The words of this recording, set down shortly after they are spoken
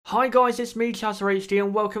Hi guys, it's me, ChazzaHD,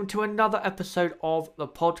 and welcome to another episode of the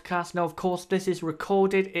podcast. Now, of course, this is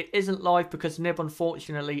recorded. It isn't live because Nib,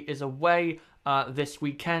 unfortunately, is away this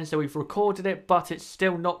weekend. So we've recorded it, but it's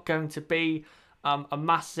still not going to be a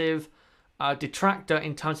massive detractor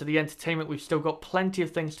in terms of the entertainment. We've still got plenty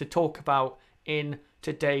of things to talk about in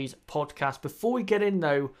today's podcast. Before we get in,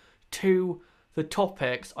 though, to the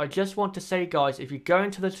topics, I just want to say, guys, if you go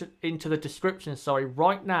into the description,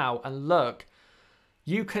 right now and look,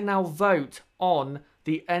 you can now vote on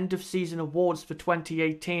the end of season awards for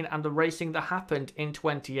 2018 and the racing that happened in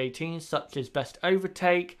 2018, such as best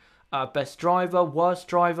overtake, best driver, worst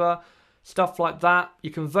driver, stuff like that. You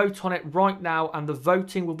can vote on it right now, and the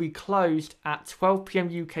voting will be closed at 12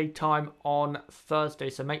 p.m. UK time on Thursday.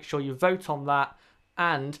 So make sure you vote on that,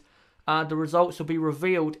 and the results will be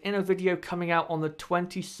revealed in a video coming out on the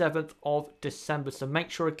 27th of December. So make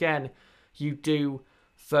sure, again, you do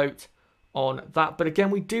vote on that. But again,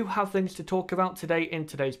 we do have things to talk about today in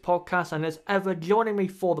today's podcast, and as ever, joining me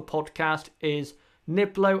for the podcast is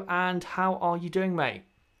Nibloe. And how are you doing, mate?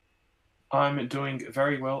 I'm doing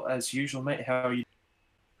very well as usual, mate. How are you?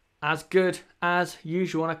 As good as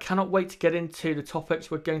usual, and I cannot wait to get into the topics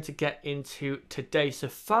we're going to get into today. So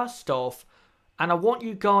first off, and I want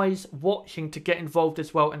you guys watching to get involved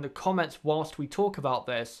as well in the comments whilst we talk about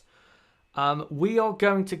this, we are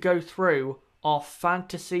going to go through our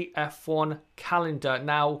fantasy F1 calendar.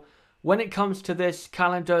 Now, when it comes to this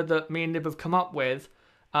calendar that me and Nib have come up with,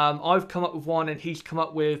 I've come up with one and he's come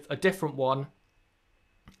up with a different one.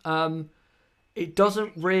 It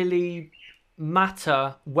doesn't really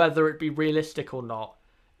matter whether it be realistic or not.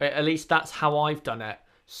 At least that's how I've done it.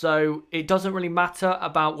 So it doesn't really matter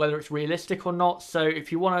about whether it's realistic or not. So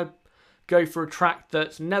if you want to go for a track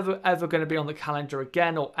that's never ever going to be on the calendar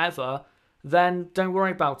again or ever, then don't worry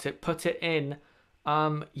about it. Put it in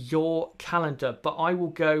your calendar. But I will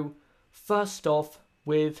go first off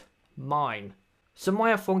with mine. So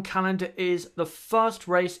my F1 calendar is, the first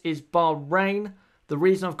race is Bahrain. The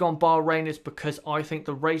reason I've gone Bahrain is because I think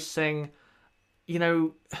the racing,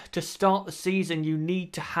 to start the season, you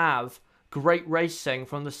need to have great racing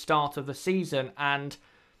from the start of the season. And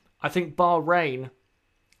I think Bahrain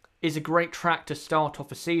is a great track to start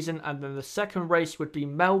off a season. And then the second race would be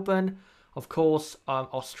Melbourne. Of course,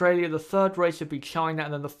 Australia. The third race would be China,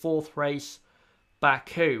 and then the fourth race,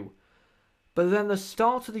 Baku. But then the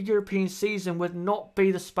start of the European season would not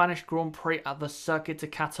be the Spanish Grand Prix at the Circuit de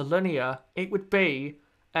Catalunya. It would be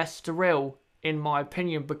Estoril, in my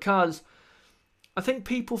opinion, because I think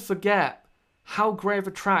people forget how great of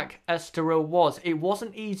a track Estoril was. It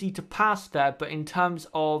wasn't easy to pass there, but in terms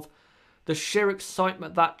of the sheer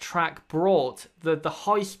excitement that track brought, the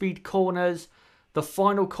high-speed corners, the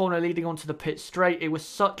final corner leading onto the pit straight, it was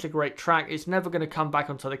such a great track. It's never going to come back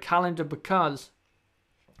onto the calendar because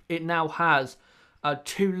it now has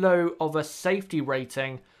too low of a safety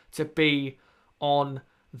rating to be on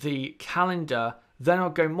the calendar. Then I'll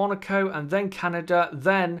go Monaco and then Canada.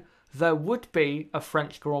 Then there would be a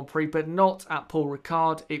French Grand Prix, but not at Paul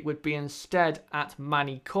Ricard. It would be instead at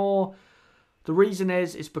Manicourt. The reason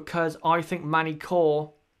is because I think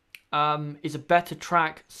Manicourt is a better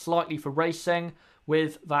track slightly for racing,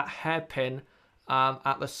 with that hairpin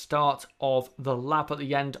at the start of the lap at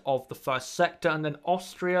the end of the first sector. And then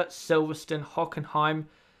Austria, Silverstone, Hockenheim.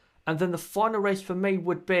 And then the final race for me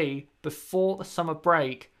would be, before the summer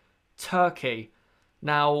break, Turkey.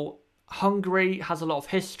 Now, Hungary has a lot of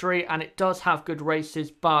history and it does have good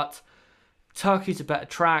races, but Turkey's a better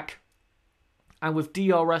track. And with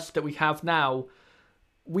DRS that we have now,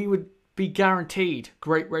 we would be guaranteed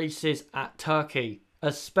great races at Turkey,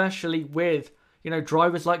 especially with,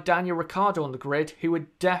 drivers like Daniel Ricciardo on the grid, who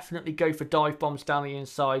would definitely go for dive bombs down the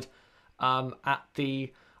inside at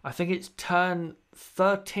the, I think it's turn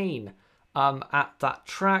 13 at that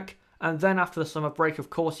track. And then after the summer break, of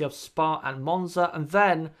course, you have Spa and Monza. And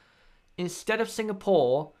then instead of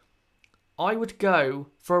Singapore, I would go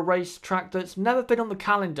for a race track that's never been on the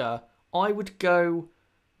calendar. I would go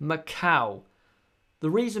Macau. The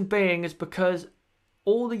reason being is because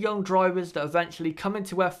all the young drivers that eventually come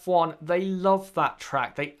into F1, they love that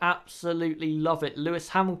track. They absolutely love it. Lewis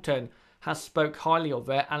Hamilton has spoke highly of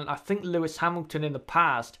it. And I think Lewis Hamilton in the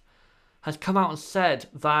past has come out and said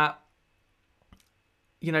that,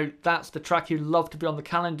 that's the track you'd love to be on the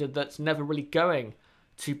calendar that's never really going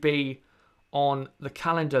to be on the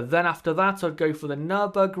calendar. Then after that, I'd go for the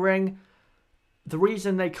Nurburgring. The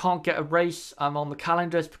reason they can't get a race on the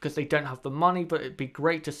calendar is because they don't have the money, but it'd be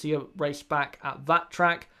great to see a race back at that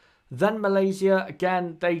track. Then Malaysia,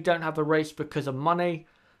 again, they don't have a race because of money.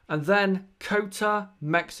 And then Kota,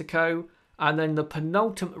 Mexico, and then the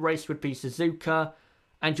penultimate race would be Suzuka.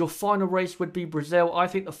 and your final race would be Brazil. I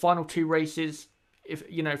think the final two races, if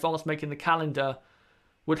I was making the calendar,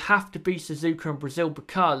 would have to be Suzuka and Brazil,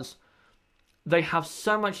 because they have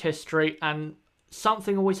so much history and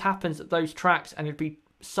something always happens at those tracks, and it'd be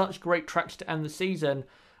such great tracks to end the season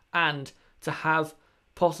and to have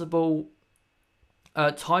possible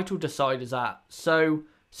title deciders at. So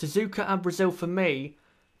Suzuka and Brazil for me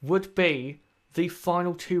would be the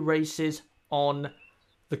final two races on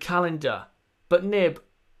the calendar. But Nib,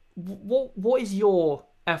 what is your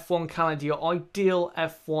F1 calendar, your ideal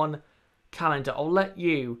F1 calendar? I'll let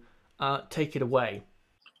you take it away.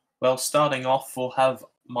 Well, starting off, we'll have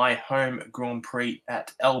my home Grand Prix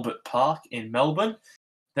at Albert Park in Melbourne.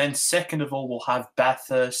 Then second of all, we'll have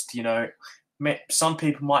Bathurst. Some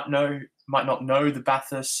people might not know the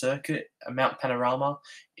Bathurst circuit, Mount Panorama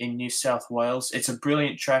in New South Wales. It's a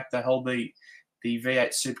brilliant track. They hold the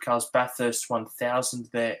V8 Supercars Bathurst 1000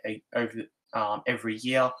 there over every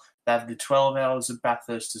year. They have the 12 hours of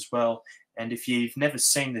Bathurst as well. And if you've never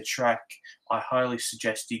seen the track, I highly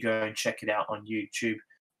suggest you go and check it out on YouTube.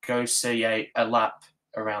 Go see a lap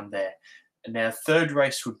around there. And now third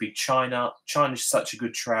race would be China. China's such a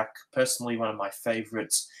good track. Personally, one of my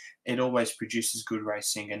favourites. It always produces good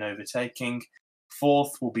racing and overtaking.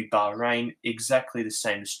 Fourth will be Bahrain. Exactly the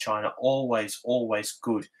same as China. Always, always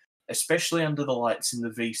good. Especially under the lights in the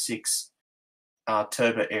V6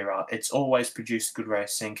 turbo era. It's always produced good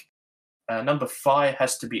racing. Number 5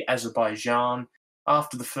 has to be Azerbaijan.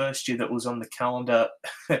 After the first year that was on the calendar,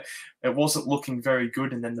 it wasn't looking very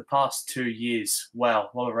good. And then the past 2 years,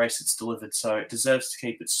 wow, what a race it's delivered. So it deserves to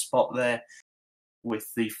keep its spot there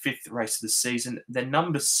with the 5th race of the season. Then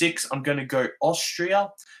number 6, I'm going to go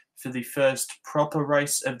Austria for the first proper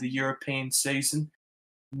race of the European season.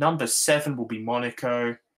 Number 7 will be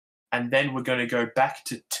Monaco. And then we're going to go back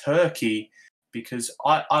to Turkey, because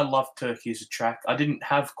I love Turkey as a track. I didn't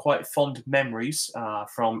have quite fond memories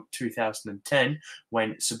from 2010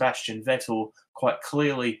 when Sebastian Vettel quite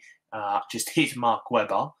clearly just hit Mark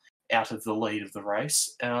Webber out of the lead of the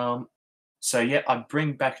race. So yeah, I'd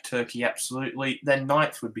bring back Turkey absolutely. Then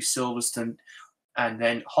 9th would be Silverstone, and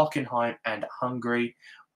then Hockenheim and Hungary.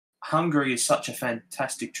 Hungary is such a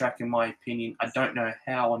fantastic track in my opinion. I don't know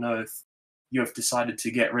how on earth you have decided to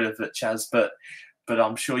get rid of it, Chaz, but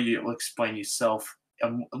I'm sure you will explain yourself a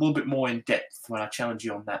little bit more in depth when I challenge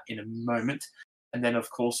you on that in a moment. And then, of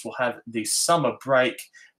course, we'll have the summer break,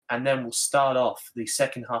 and then we'll start off the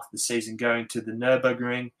second half of the season going to the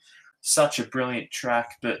Nurburgring. Such a brilliant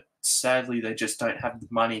track, but sadly they just don't have the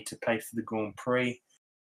money to pay for the Grand Prix.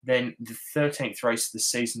 Then the 13th race of the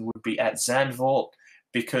season would be at Zandvoort,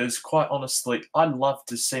 because quite honestly, I'd love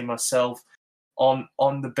to see myself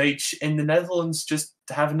on the beach in the Netherlands, just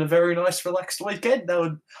having a very nice, relaxed weekend.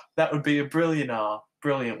 That would be a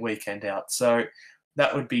brilliant weekend out. So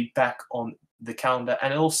that would be back on the calendar,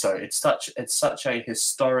 and also it's such a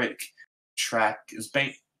historic track. It's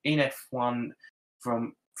been in F1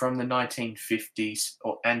 from the 1950s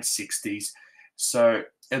and 60s. So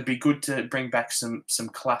it'd be good to bring back some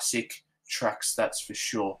classic tracks, that's for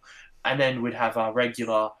sure. And then we'd have our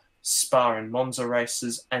regular Spa and Monza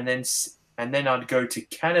races, and then I'd go to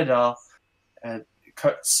Canada,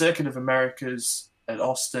 Circuit of Americas at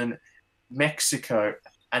Austin, Mexico,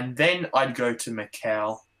 and then I'd go to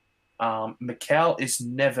Macau. Macau is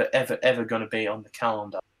never, ever, ever going to be on the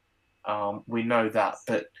calendar. We know that,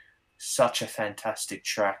 but such a fantastic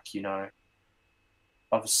track,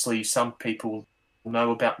 Obviously, some people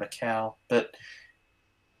know about Macau, but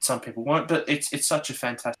some people won't. But it's such a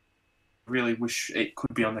fantastic. I really wish it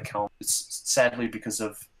could be on the calendar. It's sadly because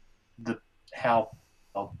of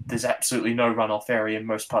there's absolutely no runoff area in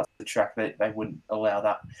most parts of the track. They wouldn't allow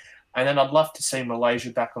that. And then I'd love to see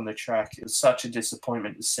Malaysia back on the track. It was such a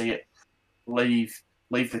disappointment to see it leave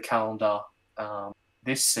the calendar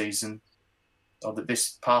this season, or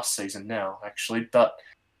this past season now, actually. But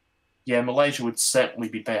yeah, Malaysia would certainly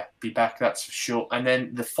be back, that's for sure. And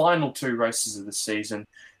then the final 2 races of the season,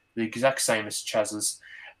 the exact same as Chazza's,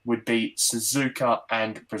 would be Suzuka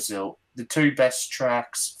and Brazil. The 2 best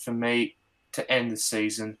tracks for me to end the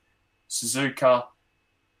season. Suzuka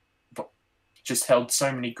just held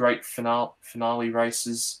so many great finale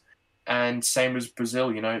races, and same as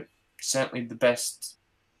Brazil, certainly the best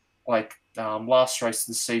last race of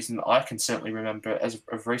the season that I can certainly remember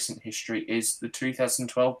of recent history is the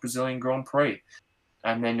 2012 Brazilian Grand Prix.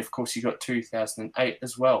 And then, of course, you got 2008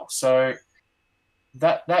 as well. So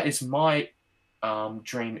that is my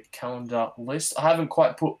dream calendar list. I haven't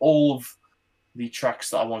quite put all of the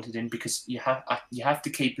tracks that I wanted in, because you have to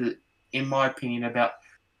keep it, in my opinion, about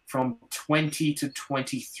from 20 to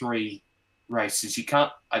 23 races. You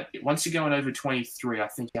can't once you're going over 23. I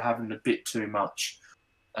think you're having a bit too much.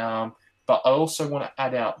 But I also want to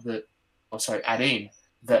add in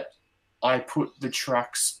that I put the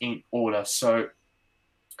tracks in order. So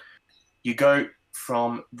you go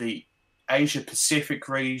from the Asia Pacific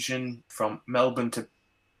region, from Melbourne to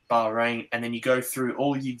Bahrain, and then you go through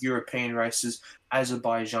all your European races,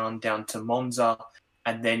 Azerbaijan down to Monza,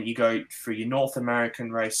 and then you go through your North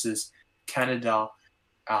American races, Canada,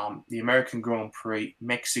 the American Grand Prix,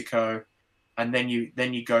 Mexico, and then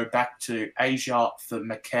you go back to Asia for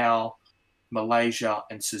Macau, Malaysia,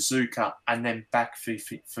 and Suzuka, and then back for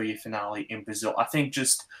your finale in Brazil. I think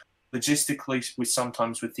just logistically,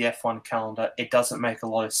 sometimes with the F1 calendar, it doesn't make a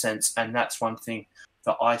lot of sense, and that's one thing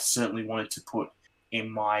that I certainly wanted to put in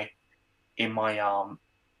my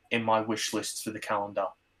wish list for the calendar.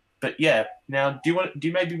 But yeah, now do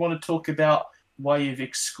you maybe want to talk about why you've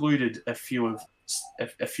excluded a few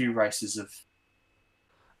races of?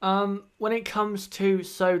 When it comes to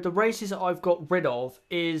the races that I've got rid of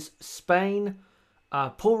is Spain,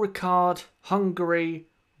 Paul Ricard, Hungary,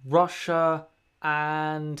 Russia,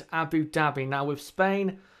 and Abu Dhabi. Now with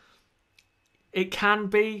Spain, it can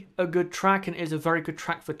be a good track and is a very good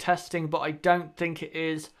track for testing, but I don't think it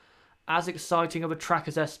is as exciting of a track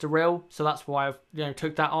as Estoril, so that's why I've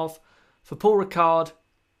took that off. For Paul Ricard,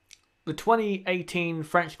 the 2018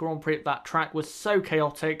 French Grand Prix at that track was so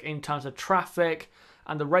chaotic in terms of traffic,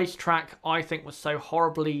 and the racetrack I think was so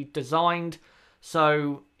horribly designed.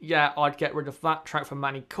 So yeah, I'd get rid of that track for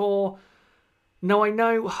Manicourt. Now I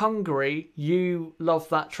know Hungary, you love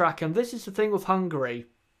that track, and this is the thing with Hungary.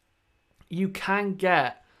 You can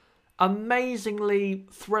get amazingly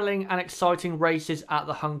thrilling and exciting races at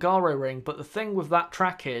the Hungaroring, but the thing with that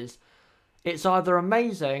track is it's either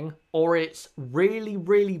amazing or it's really,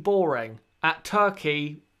 really boring. At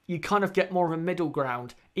Turkey, you kind of get more of a middle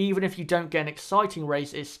ground. Even if you don't get an exciting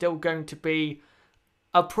race, it's still going to be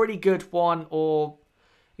a pretty good one, or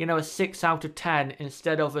a 6 out of 10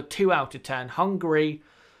 instead of a 2 out of 10. Hungary,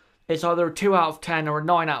 it's either a 2 out of 10 or a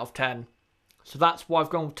 9 out of 10. So that's why I've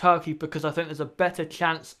gone with Turkey, because I think there's a better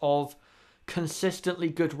chance of consistently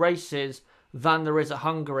good races than there is at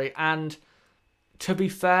Hungary. And to be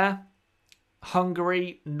fair,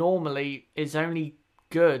 Hungary normally is only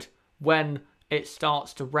good when it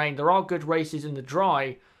starts to rain. There are good races in the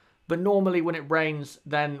dry, but normally when it rains,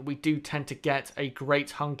 then we do tend to get a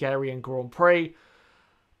great Hungarian Grand Prix.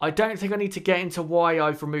 I don't think I need to get into why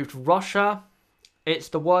I've removed Russia. It's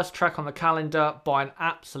the worst track on the calendar by an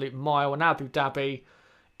absolute mile in Abu Dhabi,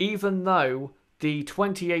 even though the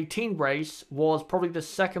 2018 race was probably the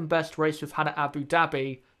second best race we've had at Abu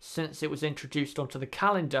Dhabi since it was introduced onto the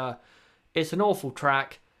calendar. It's an awful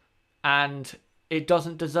track, and it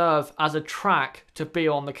doesn't deserve as a track to be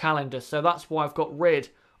on the calendar. So that's why I've got rid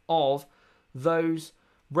of those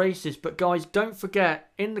races. But guys, don't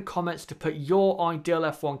forget in the comments to put your ideal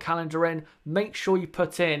F1 calendar in. Make sure you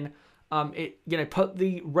put in put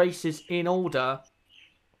the races in order,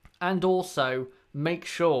 and also make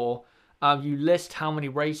sure you list how many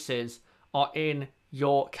races are in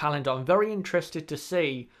your calendar. I'm very interested to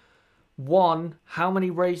see, one, how many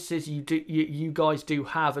races you guys do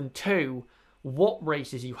have, and two, what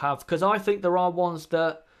races you have, because I think there are ones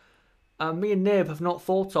that me and Nib have not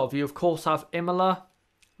thought of. You of course have Imola.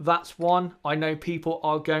 That's one I know people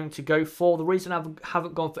are going to go for. The reason I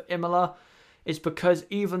haven't gone for Imola is because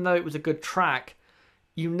even though it was a good track,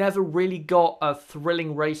 you never really got a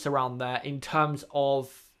thrilling race around there in terms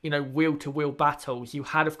of, wheel-to-wheel battles. You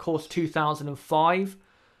had, of course, 2005,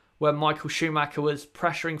 where Michael Schumacher was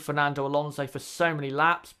pressuring Fernando Alonso for so many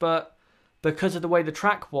laps, but because of the way the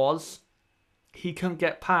track was, he couldn't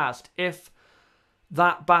get past. If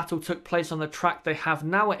that battle took place on the track they have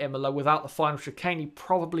now at Imola without the final chicane, he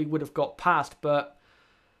probably would have got past, but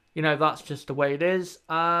that's just the way it is.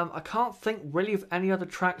 I can't think really of any other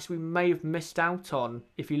tracks we may have missed out on.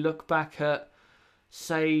 If you look back at,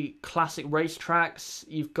 say, classic racetracks,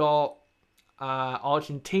 you've got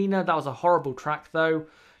Argentina. That was a horrible track, though.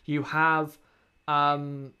 You have, I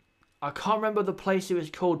can't remember the place it was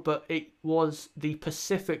called, but it was the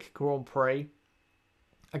Pacific Grand Prix.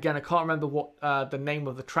 Again, I can't remember what the name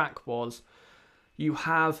of the track was. You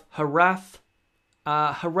have Jerez.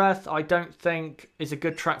 Jerez, I don't think is a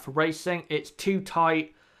good track for racing. It's too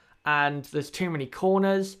tight and there's too many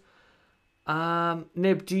corners.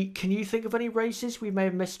 Nib, can you think of any races we may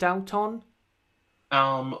have missed out on?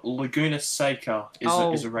 Laguna Seca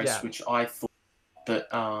is a race which I thought that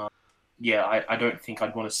I don't think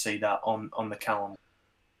I'd want to see that on the calendar.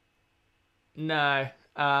 No.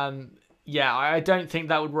 yeah, I don't think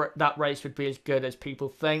that race would be as good as people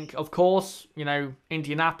think. Of course,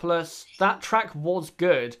 Indianapolis, that track was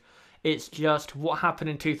good. It's just what happened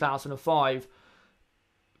in 2005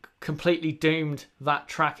 completely doomed that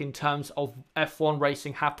track in terms of F1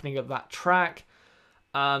 racing happening at that track.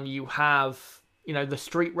 You have, the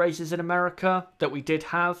street races in America that we did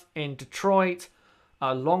have in Detroit,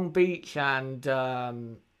 Long Beach, and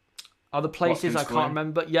other places I can't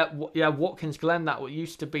remember. Yeah, Watkins Glen. That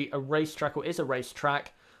used to be a racetrack, or is a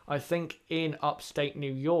racetrack, I think, in upstate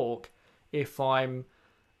New York, if I'm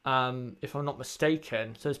not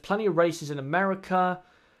mistaken. So there's plenty of races in America.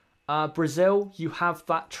 Brazil, you have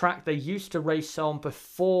that track they used to race on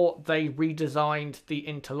before they redesigned the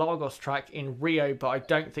Interlagos track in Rio, but I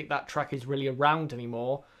don't think that track is really around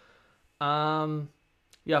anymore. You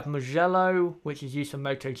have Mugello, which is used for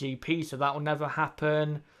MotoGP, so that will never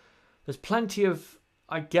happen. There's plenty of,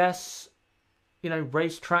 I guess,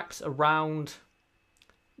 racetracks around,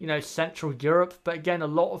 Central Europe, but again, a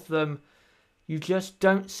lot of them, you just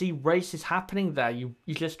don't see races happening there. You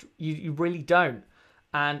really don't.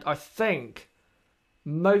 And I think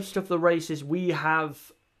most of the races we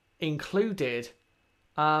have included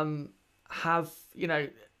are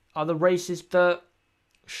the races that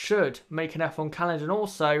should make an F1 calendar. And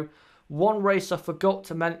also, one race I forgot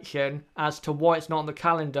to mention as to why it's not on the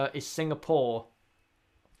calendar is Singapore.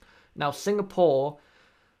 Now, Singapore,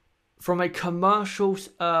 from a commercial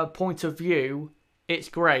point of view, it's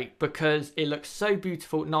great because it looks so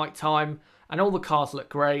beautiful at night time and all the cars look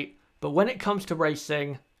great. But when it comes to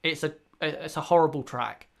racing, it's a horrible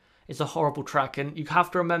track. It's a horrible track. And you have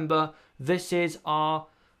to remember, this is our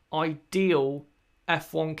ideal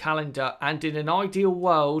F1 calendar. And in an ideal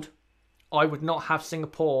world, I would not have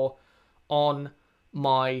Singapore on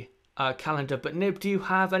my calendar. But Nib, do you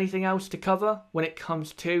have anything else to cover when it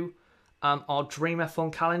comes to our dream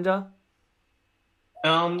F1 calendar?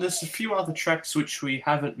 There's a few other tracks which we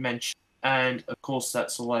haven't mentioned. And, of course,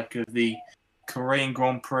 that's like the Korean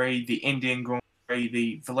Grand Prix, the Indian Grand Prix,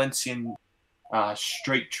 the Valencian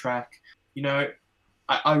street track.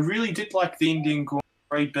 I really did like the Indian Grand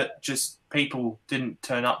Prix, but just people didn't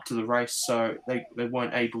turn up to the race, so they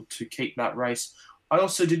weren't able to keep that race. I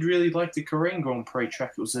also did really like the Korean Grand Prix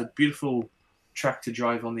track. It was a beautiful track to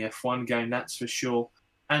drive on the F1 game, that's for sure.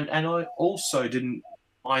 And I also didn't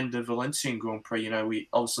mind the Valencian Grand Prix. We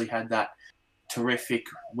obviously had that terrific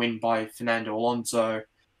win by Fernando Alonso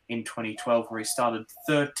in 2012, where he started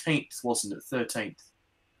 13th, wasn't it?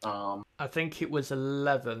 13th. I think it was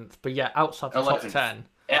 11th, but yeah, outside the 11th. Top 10.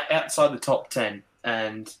 Outside the top 10.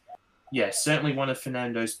 And yeah, certainly one of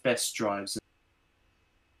Fernando's best drives.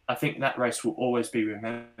 I think that race will always be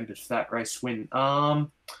remembered for that race win.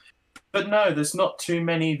 But no, there's not too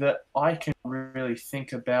many that I can really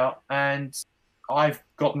think about. And I've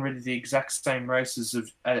gotten rid of the exact same races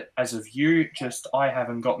as of you, just I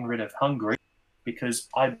haven't gotten rid of Hungary, because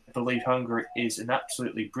I believe Hungary is an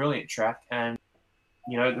absolutely brilliant track, and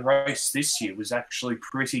the race this year was actually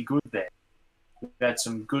pretty good there. We've had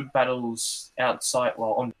some good battles outside,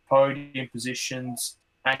 on the podium positions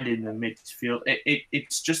and in the midfield.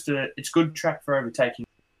 It's good track for overtaking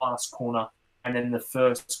the last corner, and then the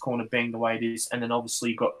first corner being the way it is, and then obviously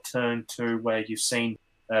you got turn 2 where you've seen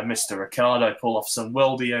Mr. Ricciardo pull off some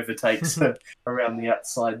worldy overtakes around the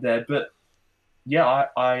outside there, but. Yeah,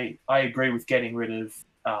 I agree with getting rid of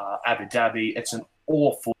Abu Dhabi. It's an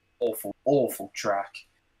awful, awful, awful track.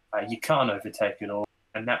 You can't overtake it all.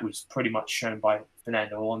 And that was pretty much shown by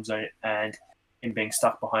Fernando Alonso and him being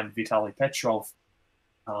stuck behind Vitaly Petrov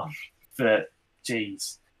for,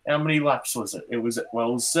 geez, how many laps was it? It was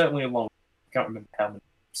certainly a long. I can't remember how many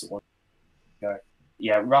laps it was.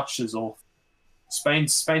 Yeah, Russia's awful.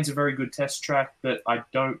 Spain's a very good test track, but I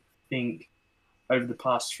don't think over the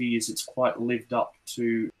past few years it's quite lived up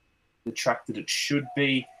to the track that it should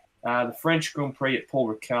be. The French Grand Prix at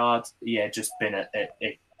Paul Ricard, just been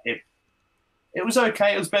it was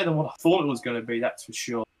okay. It was better than what I thought it was going to be, that's for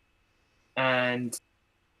sure. And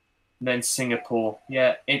then Singapore,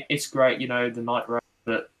 it's great, the night race,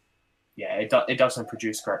 but it doesn't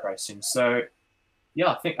produce great racing. So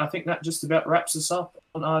I think that just about wraps us up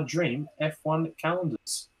on our dream F1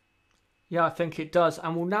 calendars. Yeah, I think it does.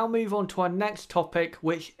 And we'll now move on to our next topic,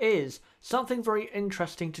 which is something very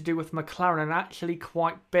interesting to do with McLaren, and actually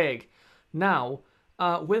quite big. Now,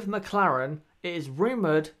 with McLaren, it is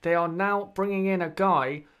rumoured they are now bringing in a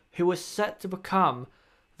guy who is set to become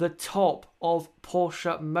the top of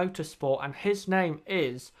Porsche Motorsport, and his name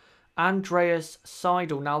is Andreas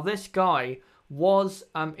Seidl. Now, this guy was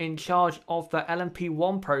in charge of the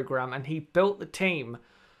LMP1 program, and he built the team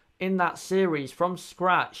in that series from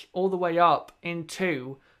scratch all the way up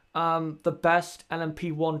into the best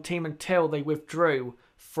LMP1 team until they withdrew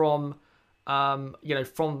from,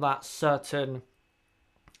 from that certain,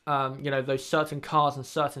 those certain cars and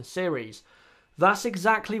certain series. That's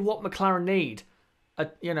exactly what McLaren need.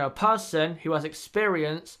 A person who has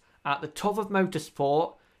experience at the top of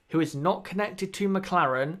motorsport, who is not connected to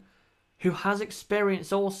McLaren, who has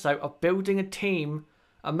experience also of building a team,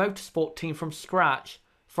 a motorsport team from scratch,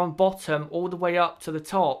 from bottom all the way up to the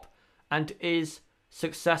top, and is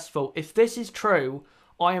successful. If this is true,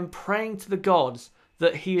 I am praying to the gods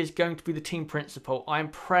that he is going to be the team principal. I am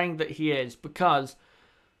praying that he is, because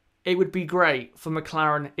it would be great for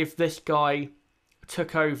McLaren if this guy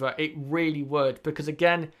took over. It really would, because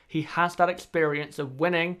again, he has that experience of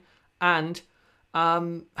winning and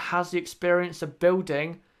has the experience of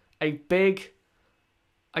building a big,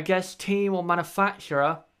 I guess, team or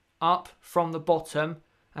manufacturer up from the bottom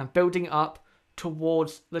and building up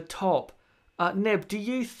towards the top. Nib, do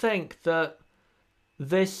you think that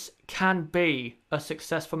this can be a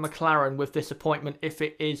success for McLaren with this appointment if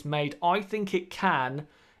it is made? I think it can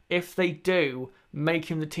if they do make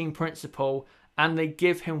him the team principal and they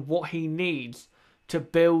give him what he needs to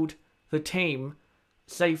build the team,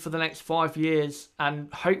 say, for the next 5 years,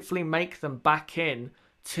 and hopefully make them back in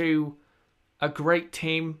to a great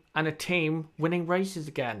team and a team winning races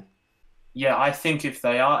again. Yeah, I think if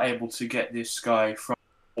they are able to get this guy from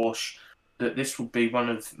Porsche, that this will be one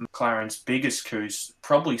of McLaren's biggest coups,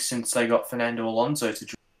 probably since they got Fernando Alonso to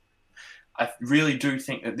join. I really do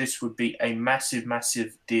think that this would be a massive,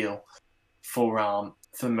 massive deal for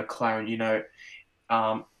McLaren.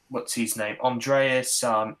 What's his name? Andreas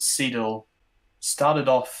Seidl started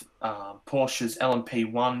off Porsche's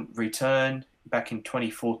LMP1 return back in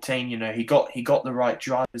 2014. He got the right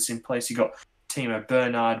drivers in place. He got Timo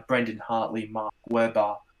Bernard, Brendan Hartley, Mark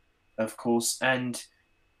Webber, of course, and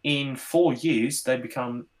in 4 years they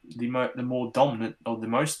become the more dominant, or the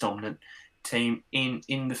most dominant team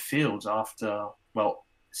in the field after,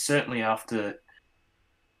 certainly after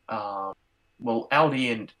Audi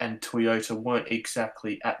and Toyota weren't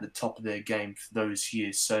exactly at the top of their game for those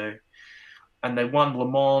years. So, and they won Le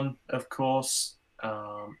Mans, of course.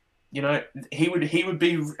 He would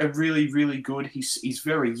be a really, really good. He's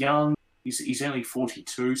very young. He's only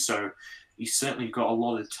 42, so he's certainly got a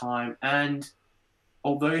lot of time. And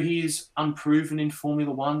although he is unproven in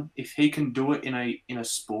Formula One, if he can do it in a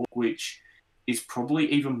sport which is probably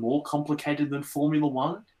even more complicated than Formula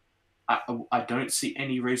One, I don't see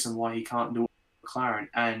any reason why he can't do it with McLaren.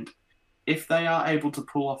 And if they are able to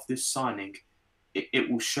pull off this signing,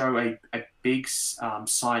 it will show a big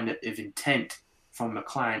sign of intent from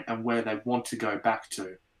McLaren and where they want to go back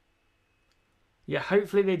to. Yeah,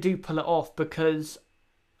 hopefully they do pull it off, because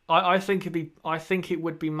I think it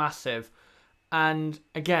would be massive. And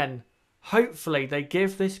again, hopefully they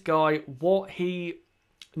give this guy what he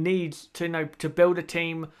needs to build a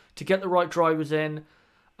team, to get the right drivers in,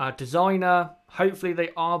 designer. Hopefully they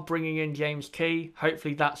are bringing in James Key.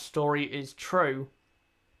 Hopefully that story is true.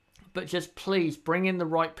 But just please bring in the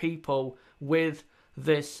right people with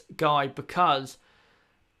this guy, because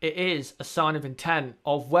it is a sign of intent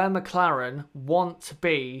of where McLaren want to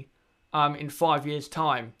be in 5 years'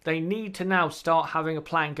 time. They need to now start having a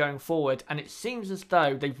plan going forward, and it seems as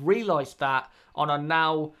though they've realised that and are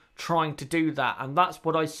now trying to do that. And that's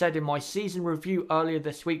what I said in my season review earlier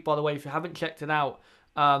this week. By the way, if you haven't checked it out,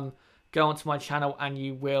 go onto my channel and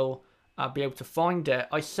you will be able to find it.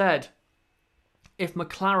 I said, if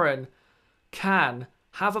McLaren can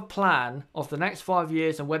have a plan of the next 5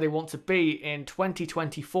 years and where they want to be in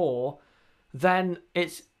 2024, then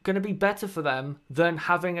it's going to be better for them than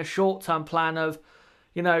having a short-term plan of,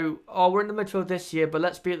 we're in the midfield this year, but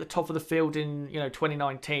let's be at the top of the field in,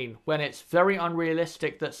 2019, when it's very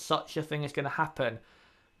unrealistic that such a thing is going to happen.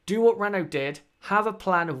 Do what Renault did, have a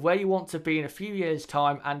plan of where you want to be in a few years'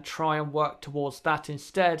 time and try and work towards that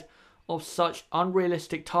instead of such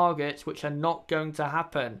unrealistic targets which are not going to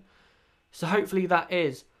happen. So hopefully that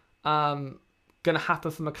is going to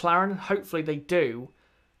happen for McLaren. Hopefully they do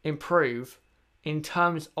improve in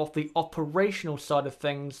terms of the operational side of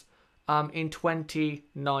things in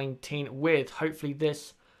 2019 with hopefully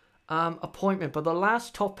this appointment. But the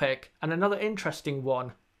last topic, and another interesting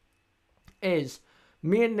one, is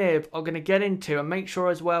me and Nib are going to get into, and make sure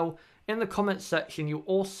as well in the comments section you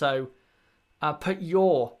also put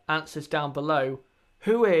your answers down below.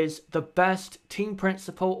 Who is the best team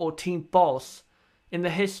principal or team boss in the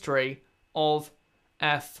history of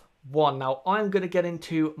F1? Now, I'm going to get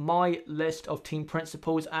into my list of team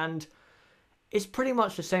principals, and it's pretty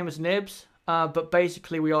much the same as Nib's, but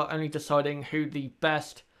basically we are only deciding who the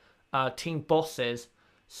best team boss is.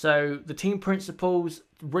 So the team principals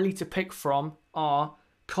really to pick from are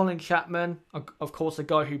Colin Chapman, of course, a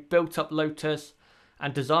guy who built up Lotus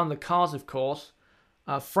and designed the cars, of course.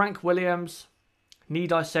 Frank Williams,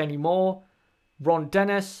 need I say any more? Ron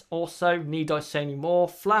Dennis, also, need I say any more?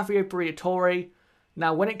 Flavio Briatore.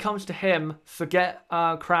 Now, when it comes to him, forget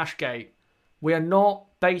Crashgate. We are not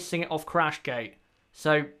basing it off Crashgate.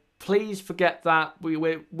 So please forget that.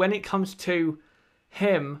 When it comes to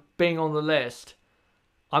him being on the list,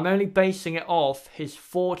 I'm only basing it off his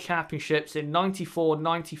 4 championships in 94,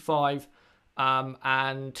 95,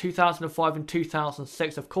 and 2005 and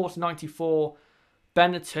 2006. Of course, 94,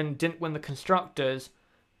 Benetton didn't win the Constructors,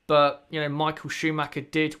 but Michael Schumacher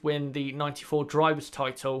did win the 94 Drivers'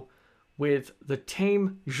 title with the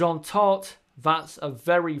team. Jean Todt, that's a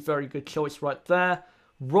very, very good choice right there.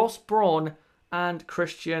 Ross Brawn and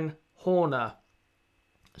Christian Horner.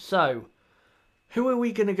 So, who are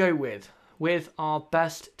we going to go with our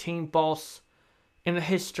best team boss in the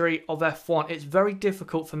history of F1? It's very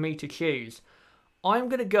difficult for me to choose. I'm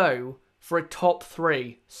going to go for a top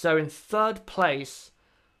 3. So in third place,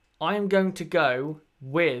 I am going to go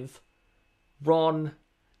with Ron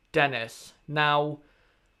Dennis. Now,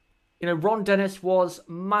 Ron Dennis was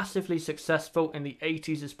massively successful in the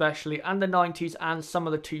 80s especially, and the 90s and some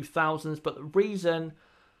of the 2000s. But the reason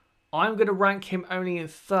I'm going to rank him only in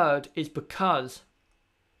third is because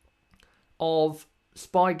of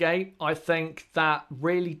Spygate. I think that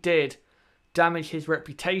really did damage his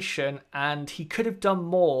reputation, and he could have done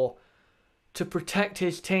more to protect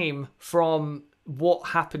his team from what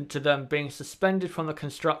happened to them being suspended from the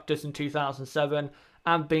Constructors in 2007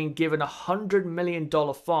 and being given a $100 million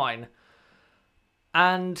fine.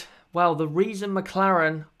 And, well, the reason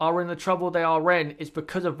McLaren are in the trouble they are in is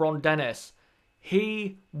because of Ron Dennis.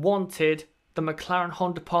 He wanted the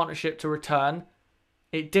McLaren-Honda partnership to return.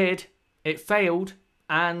 It did. It failed.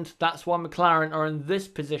 And that's why McLaren are in this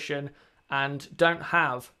position and don't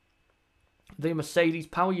have the Mercedes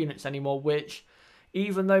power units anymore, which,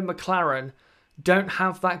 even though McLaren don't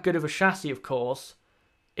have that good of a chassis, of course,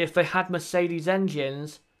 if they had Mercedes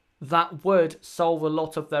engines, that would solve a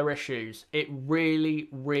lot of their issues. It really,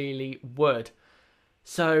 really would.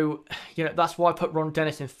 So, that's why I put Ron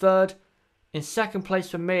Dennis in third. In second place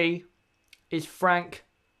for me is Frank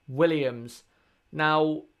Williams.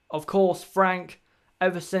 Now, of course, Frank,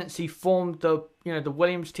 ever since he formed the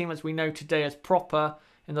Williams team as we know today as proper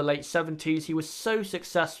in the late 70s, he was so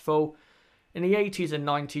successful in the 80s and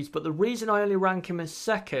 90s. But the reason I only rank him as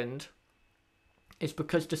second is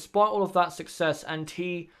because despite all of that success, and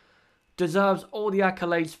he deserves all the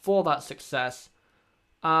accolades for that success,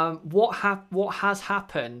 what has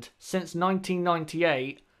happened since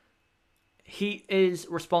 1998, he is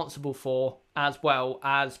responsible for, as well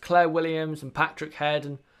as Claire Williams and Patrick Head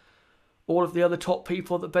and all of the other top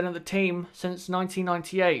people that have been in the team since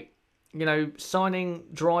 1998. Signing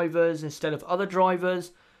drivers instead of other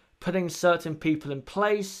drivers, putting certain people in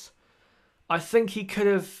place. I think he could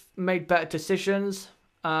have made better decisions,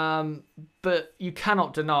 but you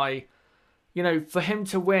cannot deny, for him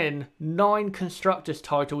to win 9 Constructors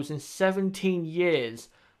titles in 17 years,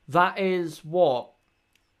 that is what?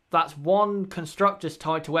 That's 1 Constructors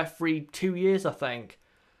title every 2 years, I think.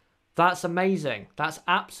 That's amazing. That's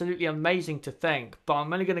absolutely amazing to think. But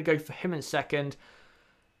I'm only going to go for him in second.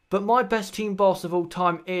 But my best team boss of all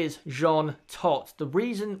time is Jean Todt. The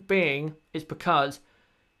reason being is because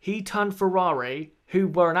he turned Ferrari, who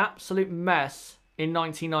were an absolute mess in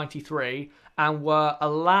 1993 and were a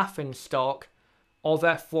laughingstock of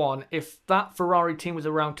F1. If that Ferrari team was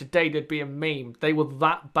around today, they'd be a meme. They were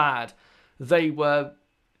that bad. They were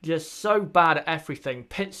just so bad at everything.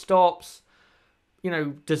 Pit stops,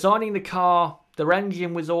 designing the car, their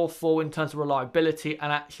engine was awful in terms of reliability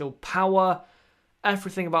and actual power.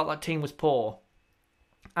 Everything about that team was poor.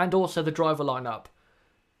 And also the driver lineup.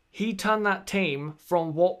 He turned that team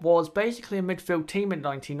from what was basically a midfield team in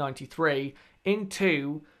 1993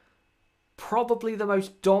 into probably the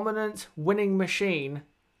most dominant winning machine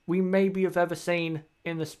we maybe have ever seen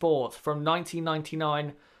in the sport from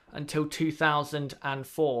 1999 until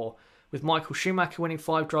 2004, with Michael Schumacher winning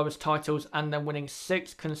 5 drivers' titles and then winning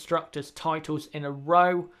 6 constructors' titles in a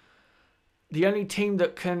row. The only team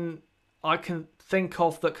that I can think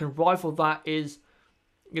of that can rival that is,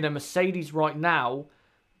 Mercedes right now.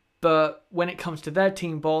 But when it comes to their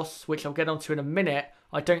team boss, which I'll get onto in a minute,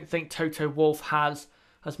 I don't think Toto Wolff has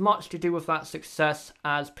as much to do with that success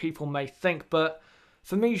as people may think. But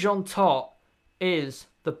for me, Jean Todt is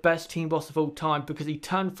the best team boss of all time because he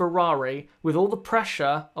turned Ferrari, with all the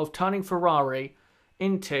pressure of turning Ferrari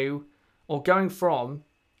into, or going from,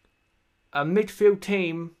 a midfield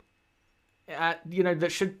team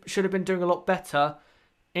that should have been doing a lot better,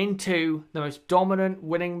 into the most dominant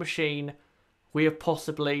winning machine we have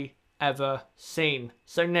possibly ever seen.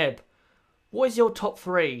 So Nib, what is your top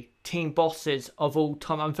 3 team bosses of all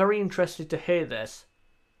time? I'm very interested to hear this.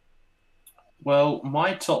 Well,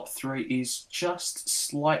 my top 3 is just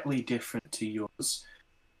slightly different to yours.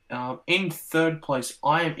 In third place,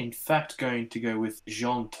 I am in fact going to go with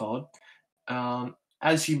Jean Todt.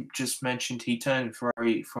 As you just mentioned, he turned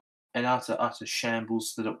Ferrari from an utter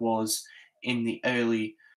shambles that it was in the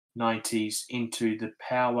early 90s into the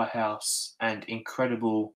powerhouse and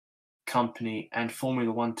incredible company and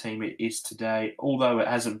Formula One team it is today, although it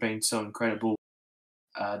hasn't been so incredible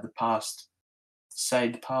the past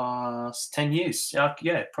 10 years.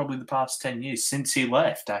 Yeah, probably the past 10 years since he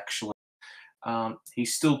left, actually. He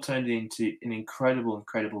still turned it into an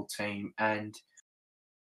incredible team and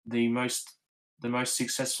the most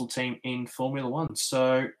successful team in Formula One.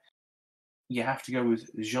 So you have to go with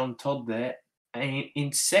Jean Todt there. And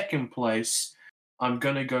in second place, I'm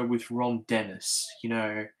gonna go with Ron Dennis.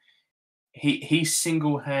 He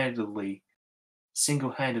single-handedly,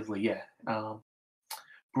 yeah,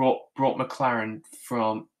 brought McLaren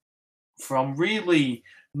from really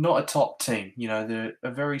not a top team. They're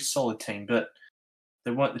a very solid team, but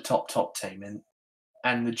they weren't the top team.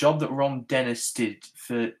 And the job that Ron Dennis did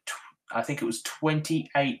for I think it was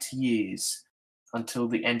 28 years until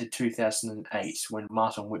the end of 2008 when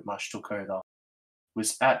Martin Whitmarsh took over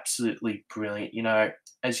was absolutely brilliant.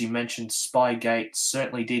 As you mentioned, Spygate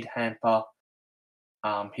certainly did hamper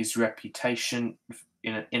his reputation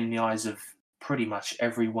in the eyes of pretty much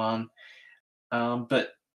everyone.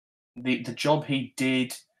 But the job he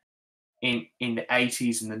did in the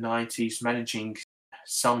 80s and the 90s, managing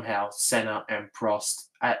somehow Senna and Prost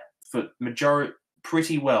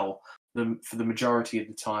pretty well for the majority of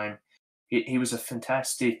the time. He was a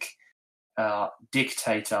fantastic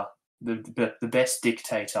dictator, the best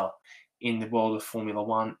dictator in the world of Formula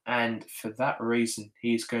One, and for that reason,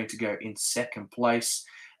 he is going to go in second place.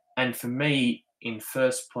 And for me, in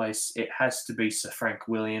first place, it has to be Sir Frank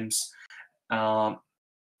Williams. The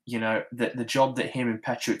job that him and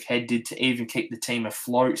Patrick Head did to even keep the team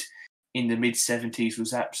afloat in the mid-70s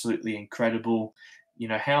was absolutely incredible.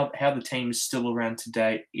 How the team is still around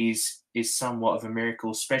today is somewhat of a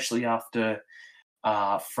miracle, especially after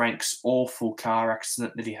Frank's awful car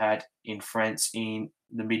accident that he had in France in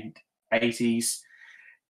the mid-80s.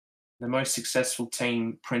 The most successful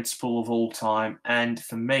team principal of all time, and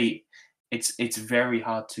for me, it's very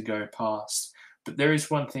hard to go past. But there is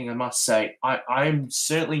one thing I must say: I'm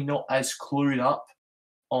certainly not as clued up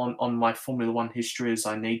on my Formula One history as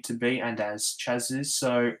I need to be, and as Chaz is.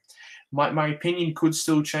 So my opinion could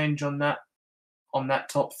still change on that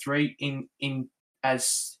top 3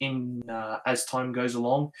 as time goes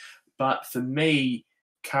along. But for me,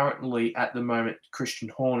 currently at the moment, Christian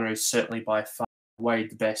Horner is certainly by far away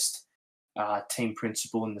the best team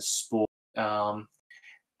principal in the sport. And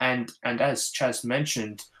as Chaz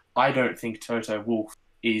mentioned, I don't think Toto Wolff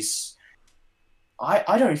is.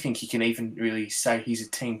 I don't think he can even really say he's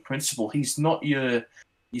a team principal. He's not your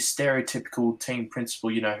stereotypical team principal,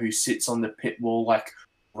 who sits on the pit wall like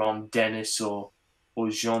Ron Dennis or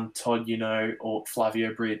Jean Todt, or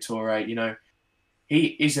Flavio Briatore. He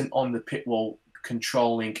isn't on the pit wall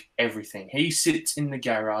controlling everything. He sits in the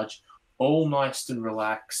garage, all nice and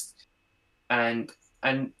relaxed, and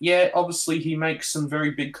yeah, obviously he makes some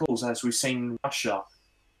very big calls, as we've seen in Russia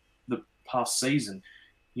the past season,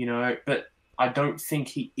 but I don't think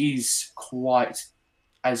he is quite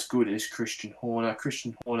as good as Christian Horner.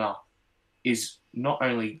 Christian Horner is not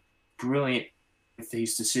only brilliant with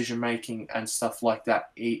his decision making and stuff like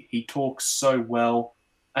that, he talks so well.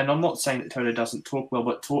 And I'm not saying that Toto doesn't talk well,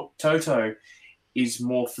 but Toto is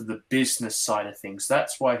more for the business side of things.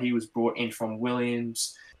 That's why he was brought in from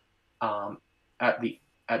Williams. He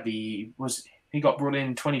got brought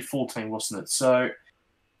in 2014, wasn't it? So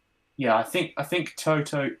yeah, I think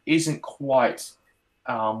Toto isn't quite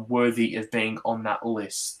worthy of being on that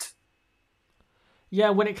list. Yeah,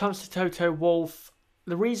 when it comes to Toto Wolff,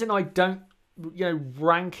 the reason I don't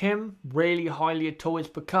rank him really highly at all is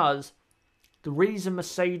because the reason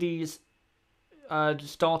Mercedes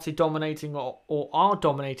started dominating or are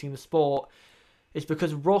dominating the sport is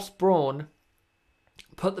because Ross Brawn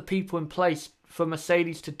put the people in place for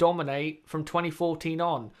Mercedes to dominate from 2014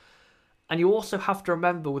 on. And you also have to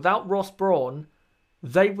remember, without Ross Brawn,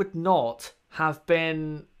 they would not have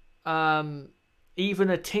been even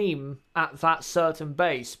a team at that certain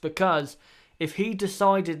base. Because if he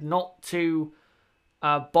decided not to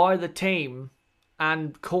buy the team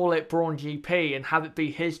and call it Brawn GP and have it be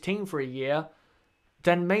his team for a year,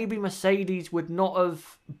 then maybe Mercedes would not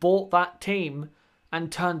have bought that team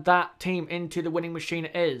and turned that team into the winning machine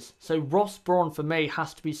it is. So Ross Brawn, for me,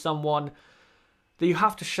 has to be someone that you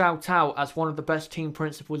have to shout out as one of the best team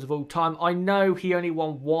principals of all time. I know he only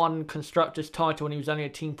won one Constructors title and he was only a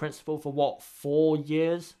team principal for, 4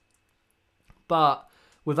 years? But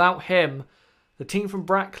without him, the team from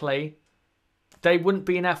Brackley, they wouldn't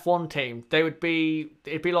be an F1 team. It'd be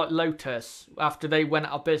like Lotus after they went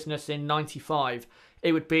out of business in 95.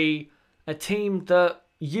 It would be a team that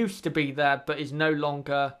used to be there but is no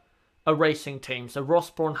longer a racing team. So Ross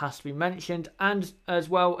Brawn has to be mentioned. And as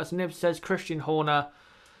well, as Nib says, Christian Horner.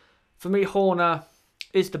 For me, Horner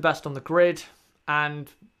is the best on the grid. And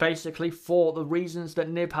basically for the reasons that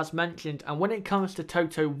Nib has mentioned. And when it comes to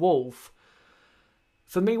Toto Wolff,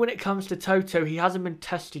 for me, when it comes to Toto, he hasn't been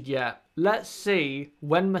tested yet. Let's see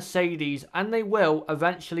when Mercedes, and they will,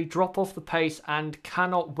 eventually drop off the pace and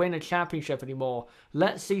cannot win a championship anymore.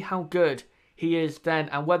 Let's see how good he is then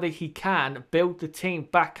and whether he can build the team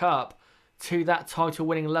back up to that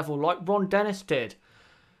title-winning level like Ron Dennis did.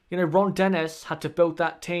 You know, Ron Dennis had to build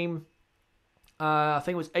that team, I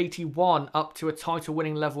think it was 81, up to a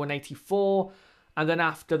title-winning level in 84. And then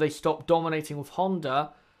after they stopped dominating with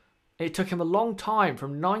Honda, it took him a long time,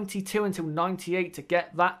 from 92 until 98, to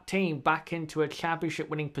get that team back into a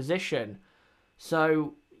championship-winning position.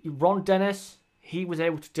 So, Ron Dennis, he was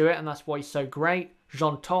able to do it, and that's why he's so great.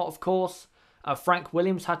 Jean Todt, of course. Frank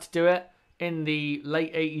Williams had to do it in the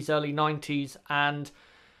late 80s, early 90s. And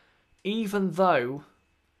even though,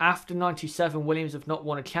 after 97, Williams have not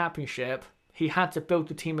won a championship, he had to build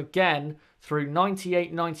the team again through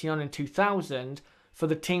 98, 99, and 2000 for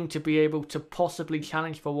the team to be able to possibly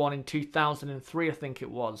challenge for one in 2003, I think it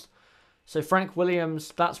was. So Frank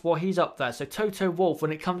Williams, that's why he's up there. So Toto Wolff,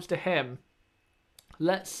 when it comes to him,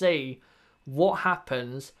 let's see what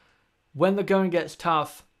happens when the going gets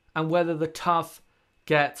tough and whether the tough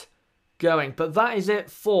get going. But that is it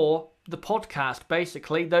for the podcast,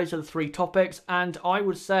 basically. Those are the 3 topics, and I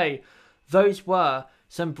would say those were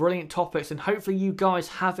some brilliant topics, and hopefully you guys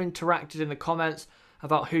have interacted in the comments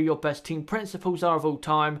about who your best team principals are of all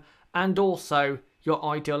time, and also your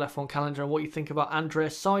ideal F1 calendar and what you think about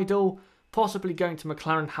Andreas Seidl possibly going to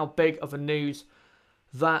McLaren, how big of a news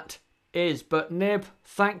that is. But Nib,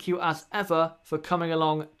 thank you as ever for coming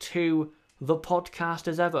along to the podcast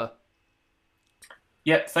as ever.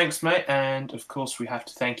 Yeah, thanks, mate. And of course, we have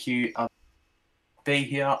to thank you for being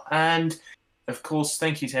here. And of course,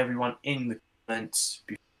 thank you to everyone in the comments.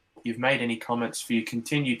 If you've made any comments, for you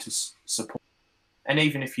continue to support. And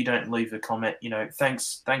even if you don't leave a comment, you know,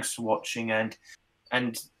 thanks for watching. And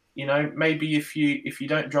you know, maybe if you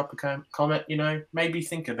don't drop a comment, you know, maybe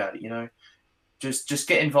think about it. You know, just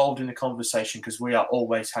get involved in the conversation, because we are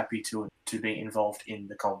always happy to be involved in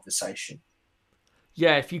the conversation.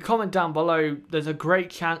 Yeah, if you comment down below, there's a great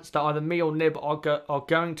chance that either me or Nib are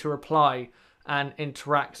going to reply and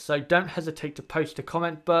interact. So don't hesitate to post a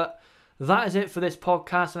comment. But that is it for this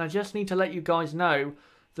podcast. And I just need to let you guys know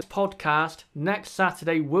the podcast next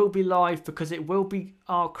Saturday will be live, because it will be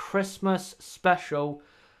our Christmas special.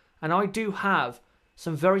 And I do have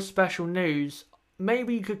some very special news.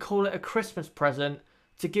 Maybe you could call it a Christmas present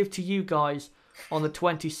to give to you guys on the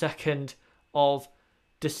 22nd of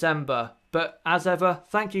December. But as ever,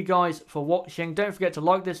 thank you guys for watching. Don't forget to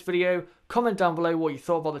like this video, comment down below what you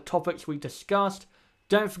thought about the topics we discussed.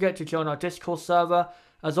 Don't forget to join our Discord server.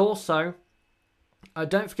 As also,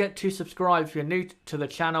 don't forget to subscribe if you're new to the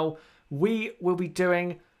channel. We will be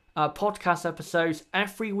doing podcast episodes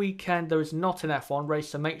every weekend. There is not an F1 race,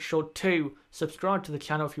 so make sure to subscribe to the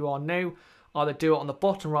channel if you are new. Either do it on the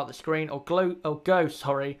bottom right of the screen or go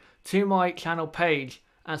to my channel page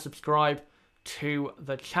and subscribe to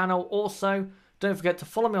the channel. Also, don't forget to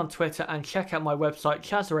follow me on Twitter and check out my website,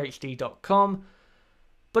 ChazzaHDF1.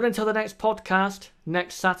 But until the next podcast,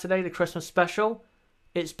 next Saturday, the Christmas special,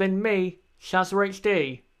 it's been me,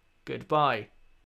 ChazzaHD. Goodbye.